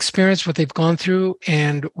what they've experienced, what they've gone through,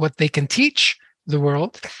 and what they can teach the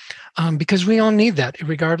world, because we all need that,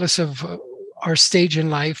 regardless of our stage in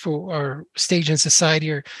life or our stage in society,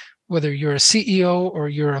 or whether you're a CEO or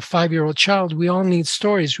you're a 5-year-old child. We all need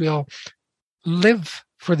stories. We all live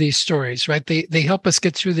for these stories, right? They help us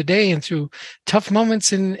get through the day and through tough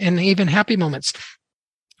moments and even happy moments.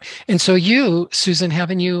 And so you, Susan,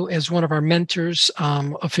 having you as one of our mentors,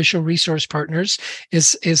 official resource partners,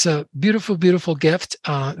 is a beautiful, beautiful gift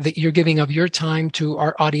that you're giving of your time to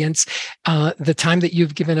our audience, the time that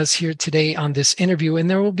you've given us here today on this interview. And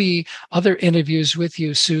there will be other interviews with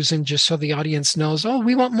you, Susan, just so the audience knows,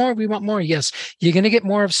 we want more, we want more. Yes, you're going to get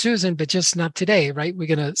more of Susan, but just not today, right?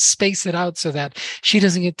 We're going to space it out so that she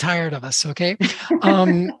doesn't get tired of us, okay?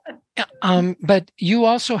 But you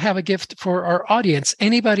also have a gift for our audience.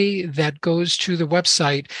 Anybody that goes to the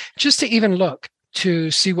website just to even look to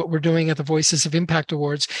see what we're doing at the Voices of Impact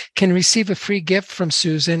Awards can receive a free gift from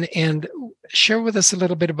Susan. And share with us a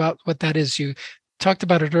little bit about what that is. You talked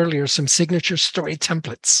about it earlier, some signature story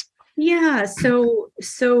templates. Yeah. So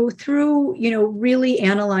through, really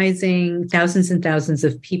analyzing thousands and thousands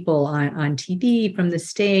of people on TV from the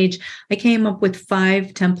stage, I came up with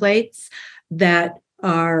 5 templates that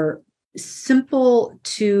are simple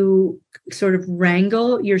to sort of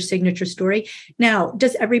wrangle your signature story. Now,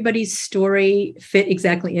 does everybody's story fit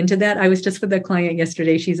exactly into that? I was just with a client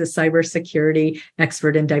yesterday. She's a cybersecurity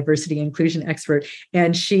expert and diversity inclusion expert.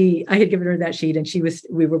 And I had given her that sheet, and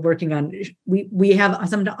we were working on, we have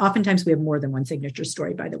oftentimes we have more than one signature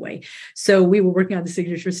story, by the way. So we were working on the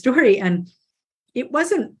signature story, and it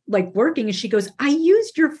wasn't like working. And she goes, I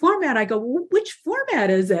used your format. I go, well, which format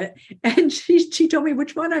is it? And she told me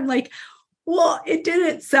which one. I'm like, well, it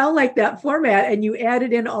didn't sound like that format. And you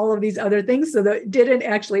added in all of these other things, so that it didn't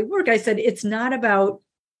actually work. I said, it's not about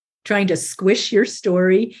trying to squish your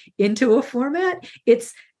story into a format.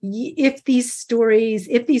 It's if these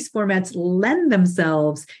formats lend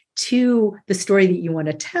themselves to the story that you want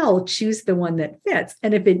to tell, choose the one that fits.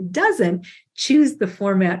 And if it doesn't, choose the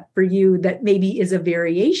format for you that maybe is a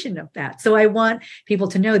variation of that. So I want people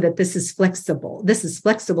to know that this is flexible. This is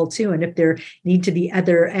flexible too. And if there need to be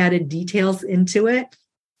other added details into it,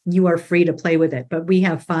 you are free to play with it. But we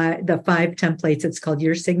have the 5 templates. It's called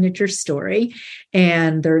Your Signature Story.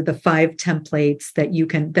 And they're the 5 templates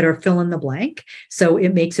that are fill in the blank. So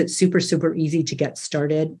it makes it super, super easy to get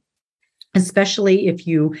started, especially if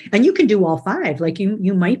you can do all 5. Like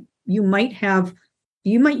you might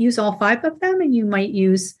use all 5 of them, and you might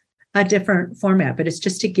use a different format, but it's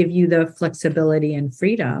just to give you the flexibility and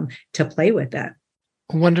freedom to play with it.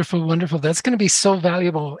 Wonderful, wonderful. That's going to be so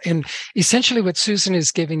valuable. And essentially what Susan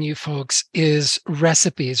is giving you folks is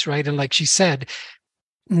recipes, right? And like she said,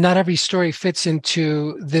 not every story fits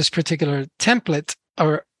into this particular template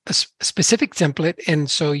or a specific template.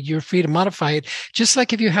 And so you're free to modify it. Just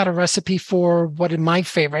like if you had a recipe for one of my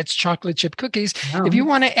favorites, chocolate chip cookies, if you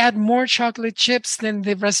want to add more chocolate chips than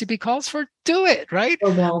the recipe calls for, do it, right?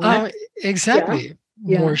 Or walnut. Exactly.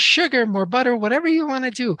 more sugar, more butter, whatever you want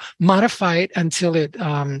to do. Modify it until it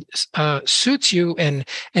suits you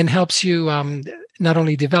and helps you not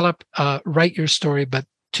only develop, write your story, but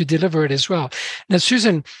to deliver it as well. Now,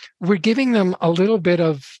 Susan, we're giving them a little bit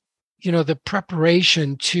of, the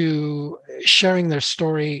preparation to sharing their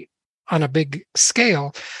story on a big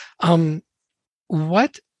scale.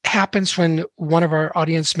 What happens when one of our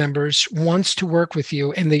audience members wants to work with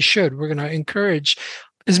you, and they should? We're going to encourage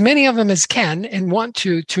as many of them as can and want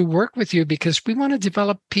to work with you, because we want to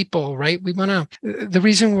develop people, right? We want to, the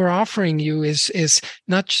reason we're offering you is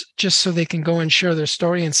not just so they can go and share their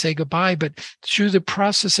story and say goodbye, but through the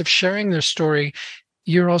process of sharing their story,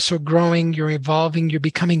 you're also growing, you're evolving, you're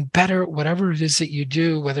becoming better at whatever it is that you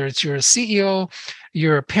do, whether it's you're a CEO,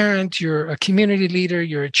 you're a parent, you're a community leader,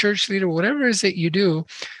 you're a church leader, whatever it is that you do,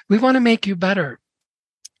 we want to make you better.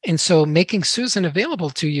 And so making Susan available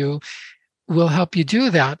to you will help you do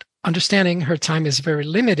that, understanding her time is very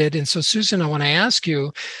limited. And so, Susan, I want to ask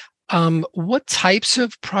you, what types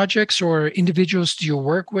of projects or individuals do you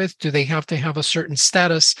work with? Do they have to have a certain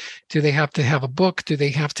status? Do they have to have a book? Do they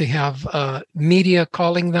have to have media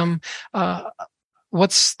calling them?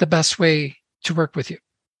 What's the best way to work with you?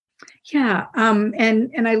 Yeah.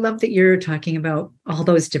 And I love that you're talking about all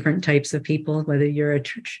those different types of people, whether you're a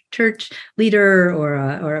church leader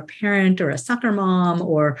or a parent or a soccer mom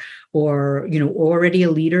or already a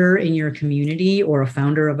leader in your community or a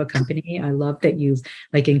founder of a company. I love that you've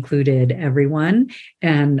included everyone.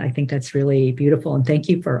 And I think that's really beautiful. And thank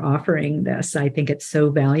you for offering this. I think it's so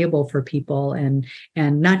valuable for people and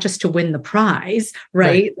not just to win the prize,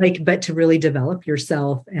 right? But to really develop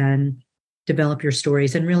yourself and develop your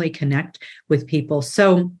stories and really connect with people.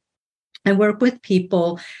 So I work with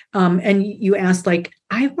people, and you asked,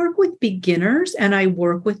 I work with beginners and I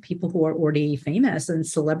work with people who are already famous and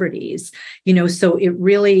celebrities, so it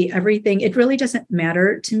really doesn't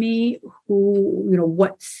matter to me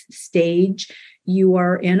what stage you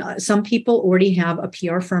are in. Some people already have a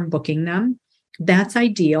PR firm booking them. That's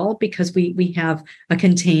ideal because we have a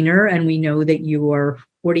container and we know that you are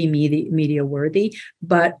already media worthy.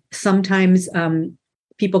 But sometimes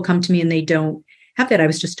people come to me and they don't have that. I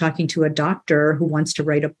was just talking to a doctor who wants to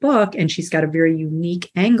write a book and she's got a very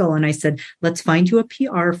unique angle. And I said, let's find you a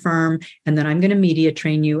PR firm and then I'm going to media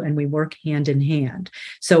train you, and we work hand in hand.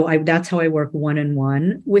 So that's how I work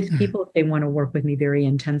one-on-one with people if they want to work with me very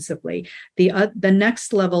intensively. The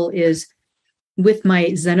next level is with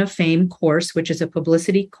my Zen of Fame course, which is a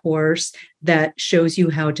publicity course that shows you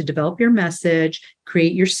how to develop your message,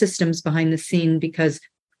 create your systems behind the scene, because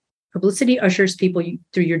publicity ushers people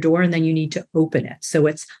through your door and then you need to open it. So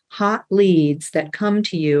it's hot leads that come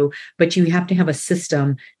to you, but you have to have a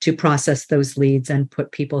system to process those leads and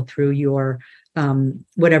put people through your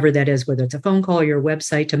whatever that is, whether it's a phone call, your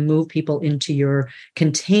website, to move people into your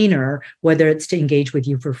container, whether it's to engage with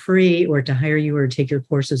you for free or to hire you or take your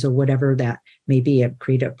courses or whatever that may be,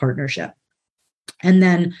 create a partnership. And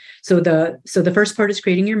then, so the first part is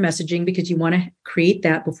creating your messaging, because you want to create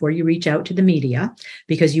that before you reach out to the media,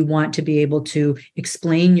 because you want to be able to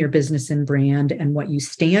explain your business and brand and what you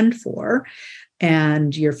stand for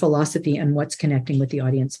and your philosophy and what's connecting with the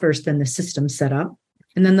audience first, then the system set up.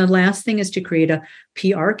 And then the last thing is to create a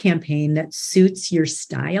PR campaign that suits your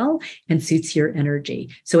style and suits your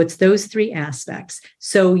energy. So it's those three aspects.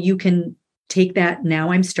 So you can take that.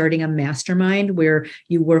 Now I'm starting a mastermind where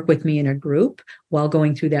you work with me in a group while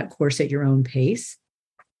going through that course at your own pace.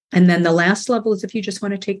 And then the last level is if you just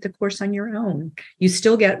want to take the course on your own. You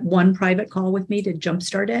still get one private call with me to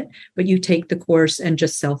jumpstart it, but you take the course and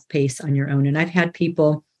just self-pace on your own. And I've had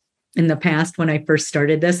people in the past, when I first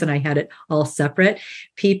started this and I had it all separate,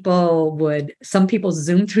 some people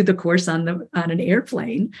Zoom through the course on an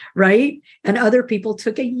airplane, right? And other people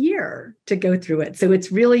took a year to go through it. So it's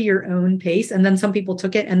really your own pace. And then some people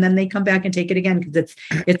took it and then they come back and take it again because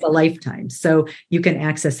it's a lifetime. So you can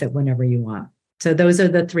access it whenever you want. So those are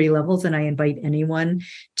the three levels. And I invite anyone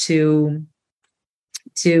to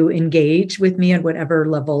engage with me at whatever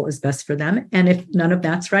level is best for them. And if none of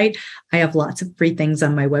that's right, I have lots of free things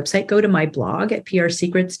on my website. Go to my blog at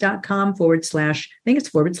prsecrets.com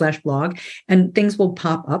 /blog, and things will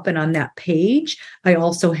pop up. And on that page, I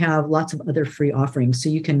also have lots of other free offerings. So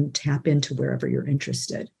you can tap into wherever you're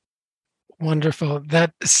interested. Wonderful.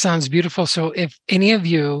 That sounds beautiful. So if any of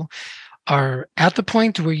you are at the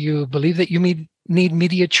point where you believe that you need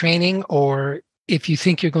media training, or if you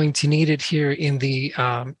think you're going to need it here in the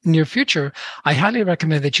near future, I highly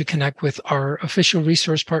recommend that you connect with our official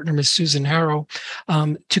resource partner, Ms. Susan Harrow,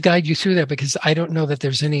 to guide you through that, because I don't know that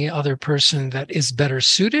there's any other person that is better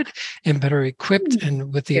suited and better equipped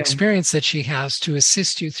and with the experience that she has to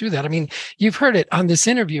assist you through that. I mean, you've heard it on this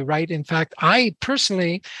interview, right? In fact, I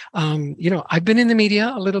personally, I've been in the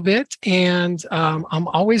media a little bit, and I'm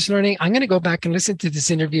always learning. I'm going to go back and listen to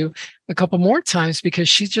this interview a couple more times, because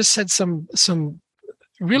she just said some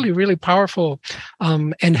really, really powerful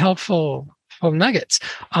and helpful nuggets.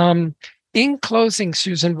 In closing,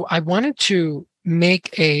 Susan, I wanted to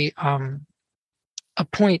make a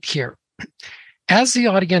point here. As the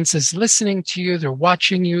audience is listening to you, they're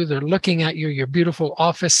watching you, they're looking at you, your beautiful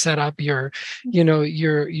office setup, your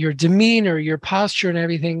demeanor, your posture, and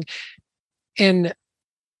everything, and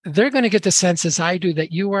they're going to get the sense, as I do,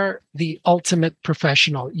 that you are the ultimate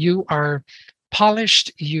professional. You are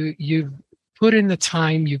polished. You've put in the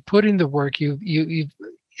time. You put in the work. You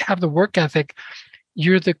have the work ethic.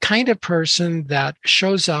 You're the kind of person that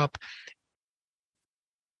shows up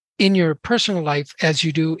in your personal life as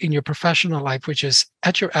you do in your professional life, which is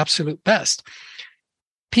at your absolute best.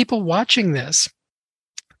 People watching this,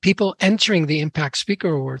 people entering the Impact Speaker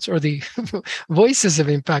Awards or the Voices of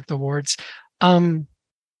Impact Awards,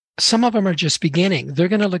 some of them are just beginning. They're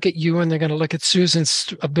going to look at you, and they're going to look at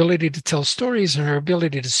Susan's ability to tell stories and her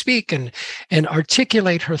ability to speak and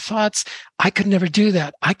articulate her thoughts. I could never do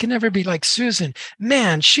that. I can never be like Susan.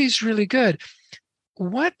 Man, she's really good.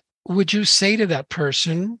 What would you say to that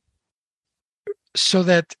person so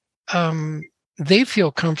that they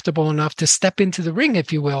feel comfortable enough to step into the ring,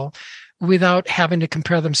 if you will, without having to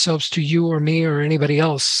compare themselves to you or me or anybody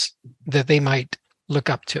else that they might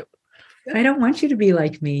look up to? I don't want you to be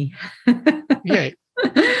like me. Yeah.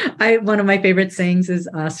 One of my favorite sayings is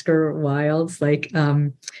Oscar Wilde's, like,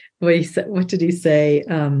 what did he say?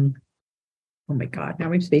 Oh my God,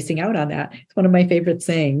 now I'm spacing out on that. It's one of my favorite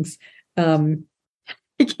sayings. Do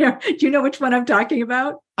you know which one I'm talking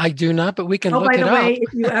about? I do not, but we can look it up. By the way,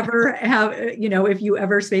 if you ever have, if you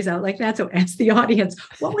ever space out like that, so ask the audience,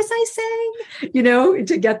 what was I saying?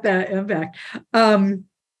 To get that impact.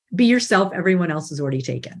 Be yourself. Everyone else is already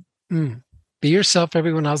taken. Be yourself.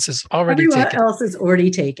 Everyone else is already taken. Everyone else is already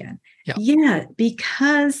taken. Yeah,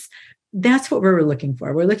 because that's what we're looking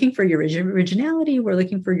for. We're looking for your originality. We're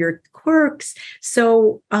looking for your quirks.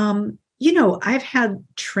 So, I've had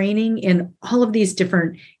training in all of these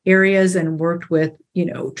different areas and worked with,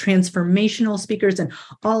 transformational speakers and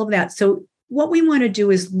all of that. So what we want to do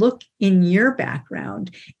is look in your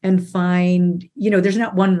background and find, there's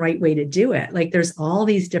not one right way to do it. Like, there's all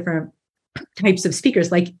these different types of speakers.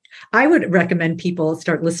 Like, I would recommend people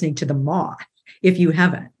start listening to The Moth if you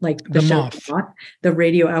haven't, like the show Moth, the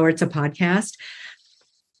radio hour. It's a podcast.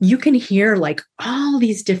 You can hear like all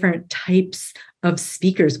these different types of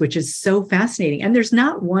speakers, which is so fascinating. And there's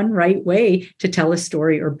not one right way to tell a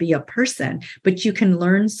story or be a person, but you can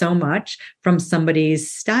learn so much from somebody's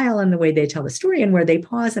style and the way they tell the story and where they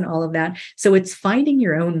pause and all of that. So it's finding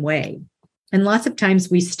your own way. And lots of times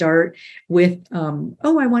we start with, I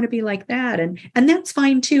want to be like that. And that's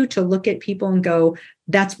fine too, to look at people and go,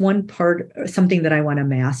 that's one part, something that I want to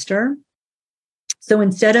master. So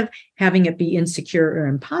instead of having it be insecure or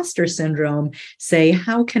imposter syndrome, say,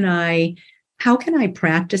 how can I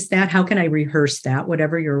practice that? How can I rehearse that?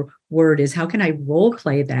 Whatever your word is, how can I role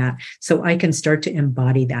play that so I can start to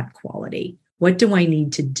embody that quality? What do I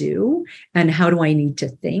need to do? And how do I need to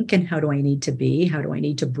think? And how do I need to be? How do I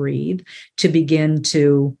need to breathe to begin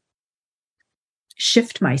to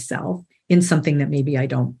shift myself in something that maybe I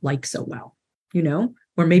don't like so well,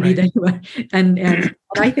 or maybe right. and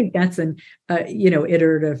I think that's an,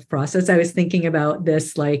 iterative process. I was thinking about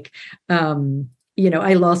this, like,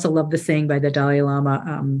 I also love the saying by the Dalai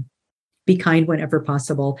Lama, be kind whenever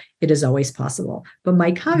possible. It is always possible. But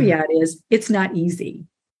my caveat is it's not easy.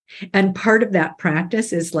 And part of that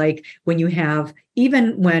practice is like when you have,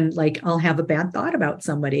 even when like I'll have a bad thought about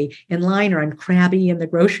somebody in line, or I'm crabby in the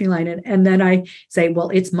grocery line. And then I say, well,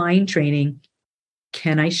 it's mind training.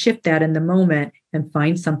 Can I shift that in the moment and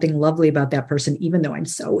find something lovely about that person, even though I'm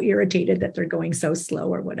so irritated that they're going so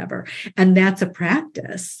slow or whatever? And that's a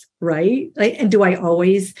practice, right? Like, and do I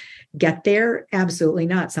always get there? Absolutely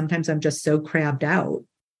not. Sometimes I'm just so crabbed out.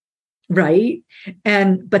 Right.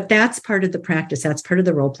 But that's part of the practice. That's part of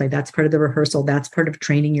the role play. That's part of the rehearsal. That's part of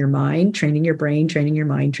training your mind, training your brain, training your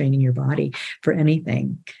mind, training your body for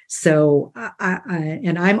anything. So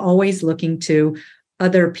I'm always looking to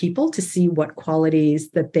other people to see what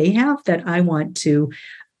qualities that they have that I want to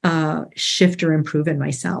shift or improve in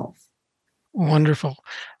myself. Wonderful.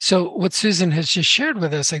 So what Susan has just shared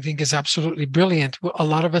with us, I think, is absolutely brilliant. A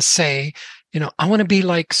lot of us say, I want to be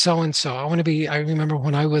like so-and-so. I remember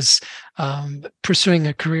when I was pursuing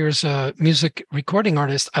a career as a music recording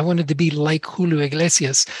artist, I wanted to be like Julio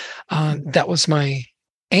Iglesias. That was my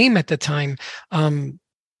aim at the time.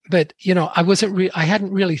 But I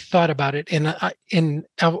hadn't really thought about it. And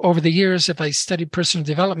over the years, if I studied personal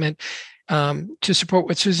development, to support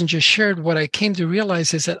what Susan just shared, what I came to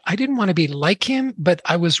realize is that I didn't want to be like him, but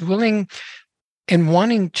I was willing and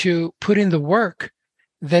wanting to put in the work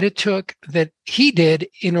that it took that he did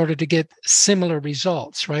in order to get similar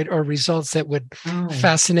results, right? Or results that would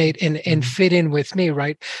fascinate and fit in with me,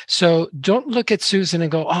 right? So don't look at Susan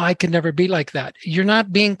and go, oh, I could never be like that. You're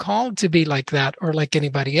not being called to be like that or like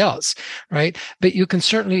anybody else, right? But you can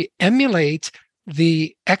certainly emulate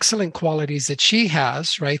the excellent qualities that she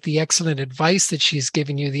has, right? The excellent advice that she's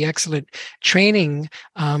given you, the excellent training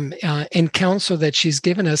and counsel that she's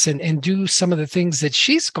given us, and do some of the things that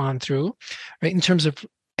she's gone through, right? In terms of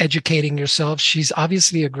educating yourself. She's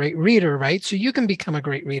obviously a great reader, right? So you can become a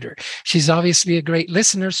great reader. She's obviously a great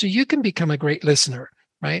listener, so you can become a great listener,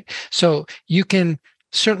 right? So you can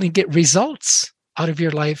certainly get results out of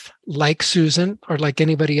your life like Susan or like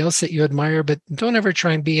anybody else that you admire, but don't ever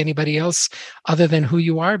try and be anybody else other than who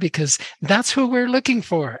you are, because that's who we're looking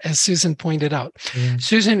for, as Susan pointed out.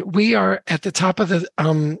 Susan, we are at the top of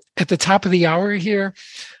the hour here.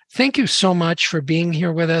 Thank you so much for being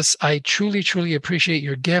here with us. I truly, truly appreciate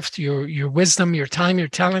your gift, your wisdom, your time, your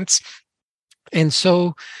talents. And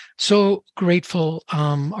so grateful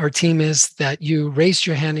our team is that you raised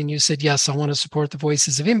your hand and you said, yes, I want to support the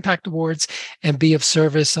Voices of Impact Awards and be of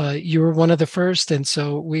service. You were one of the first. And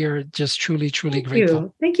so we are just truly, truly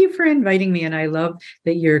grateful. Thank you for inviting me. And I love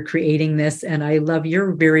that you're creating this. And I love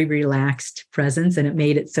your very relaxed presence. And it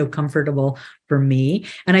made it so comfortable for me.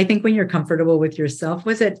 And I think when you're comfortable with yourself,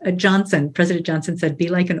 was it President Johnson said, be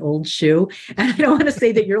like an old shoe. And I don't want to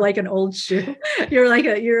say that you're like an old shoe. You're like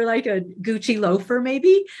a Gucci loafer,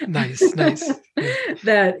 maybe. Nice.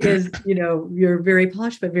 That is, you're very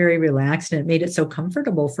polished, but very relaxed. And it made it so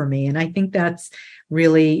comfortable for me. And I think that's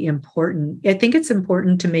really important. I think it's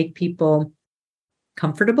important to make people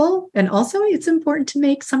comfortable. And also it's important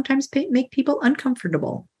to sometimes make people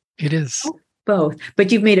uncomfortable. It is. Both,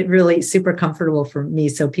 but you've made it really super comfortable for me.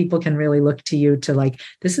 So people can really look to you to like,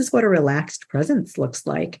 this is what a relaxed presence looks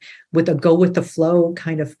like with a go with the flow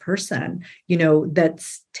kind of person,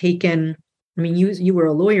 that's taken. I mean, you were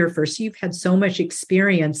a lawyer first. You've had so much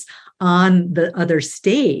experience on the other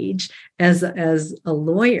stage as a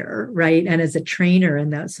lawyer, right? And as a trainer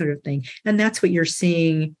and that sort of thing. And that's what you're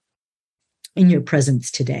seeing in your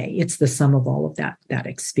presence today. It's the sum of all of that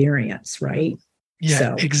experience, right?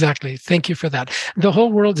 Yeah, exactly. Thank you for that. The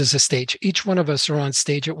whole world is a stage. Each one of us are on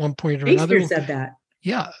stage at one point or another. Shakespeare said that.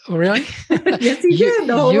 Yeah, really? Yes, he did.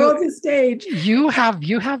 The whole world's a stage. You have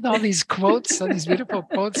all these quotes, all these beautiful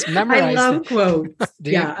quotes memorized. I love quotes.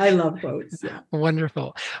 Yeah, I love quotes. Yeah.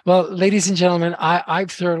 Wonderful. Well, ladies and gentlemen, I've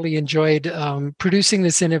thoroughly enjoyed producing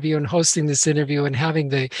this interview and hosting this interview and having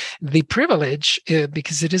the privilege,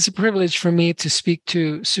 because it is a privilege for me to speak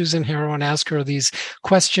to Susan Harrow and ask her these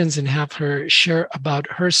questions and have her share about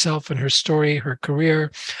herself and her story, her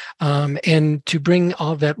career, and to bring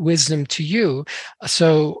all that wisdom to you.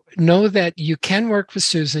 So know that you can work with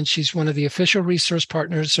Susan. She's one of the official resource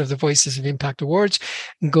partners of the Voices of Impact Awards.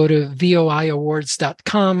 Go to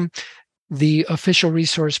voiawards.com, the official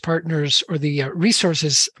resource partners or the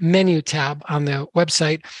resources menu tab on the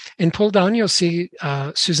website, and pull down, you'll see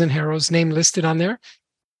Susan Harrow's name listed on there.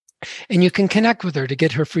 And you can connect with her to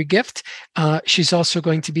get her free gift. She's also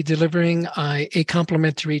going to be delivering a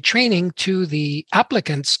complimentary training to the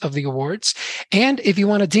applicants of the awards. And if you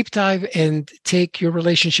want to deep dive and take your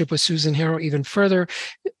relationship with Susan Harrow even further,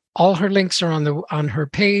 all her links are on her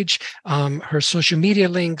page, her social media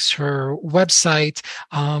links, her website,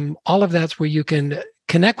 all of that's where you can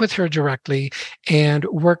connect with her directly and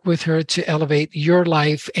work with her to elevate your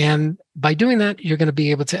life. And by doing that, you're going to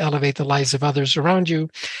be able to elevate the lives of others around you,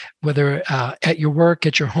 whether at your work,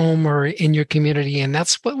 at your home, or in your community. And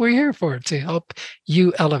that's what we're here for, to help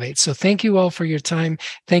you elevate. So thank you all for your time.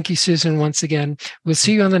 Thank you, Susan, once again. We'll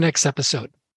see you on the next episode.